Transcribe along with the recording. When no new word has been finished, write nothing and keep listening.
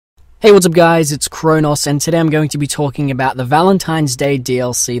Hey, what's up guys, it's Kronos, and today I'm going to be talking about the Valentine's Day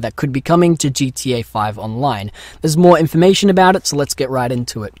DLC that could be coming to GTA 5 Online. There's more information about it, so let's get right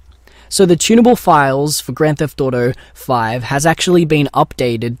into it. So the tunable files for Grand Theft Auto 5 has actually been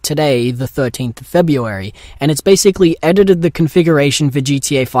updated today, the 13th of February, and it's basically edited the configuration for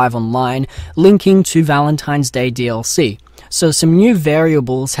GTA 5 Online, linking to Valentine's Day DLC. So some new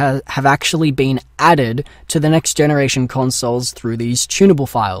variables have actually been added to the next generation consoles through these tunable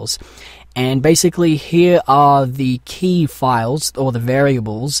files. And basically here are the key files, or the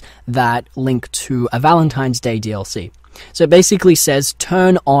variables, that link to a Valentine's Day DLC. So it basically says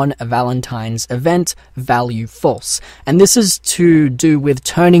turn on a Valentine's event, value false. And this is to do with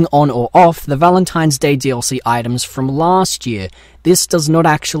turning on or off the Valentine's Day DLC items from last year. This does not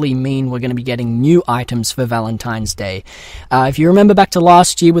actually mean we're going to be getting new items for Valentine's Day. If you remember back to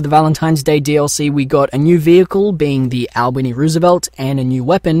last year with the Valentine's Day DLC, we got a new vehicle being the Albany Roosevelt and a new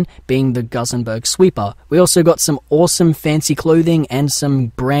weapon being the Gusenberg Sweeper. We also got some awesome fancy clothing and some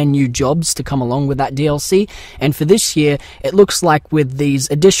brand new jobs to come along with that DLC. And for this year, it looks like with these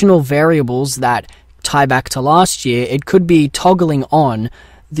additional variables that tie back to last year, it could be toggling on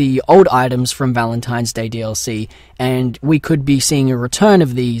the old items from Valentine's Day DLC, and we could be seeing a return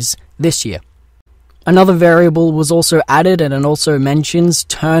of these this year. Another variable was also added, and it also mentions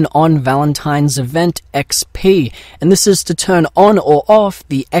turn on Valentine's event XP, and this is to turn on or off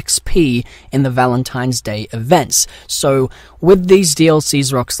the XP in the Valentine's Day events. So with these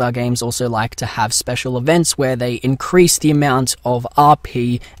DLCs, Rockstar Games also like to have special events where they increase the amount of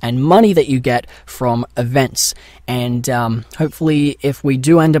RP and money that you get from events. And hopefully if we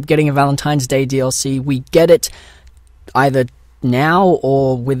do end up getting a Valentine's Day DLC, we get it either now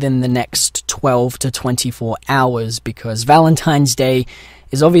or within the next 12 to 24 hours, because Valentine's Day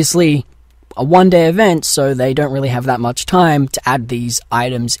is obviously a one-day event, so they don't really have that much time to add these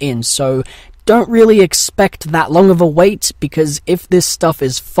items in. So don't really expect that long of a wait, because if this stuff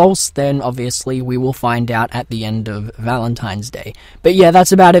is false, then obviously we will find out at the end of Valentine's Day. But yeah,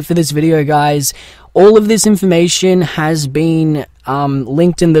 that's about it for this video, guys. All of this information has been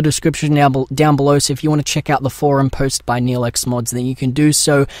linked in the description down below, so if you want to check out the forum post by NeilXMods, then you can do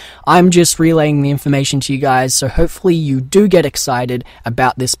so. I'm just relaying the information to you guys, so hopefully you do get excited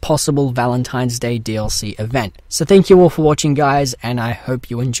about this possible Valentine's Day DLC event. So thank you all for watching, guys, and I hope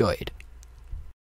you enjoyed.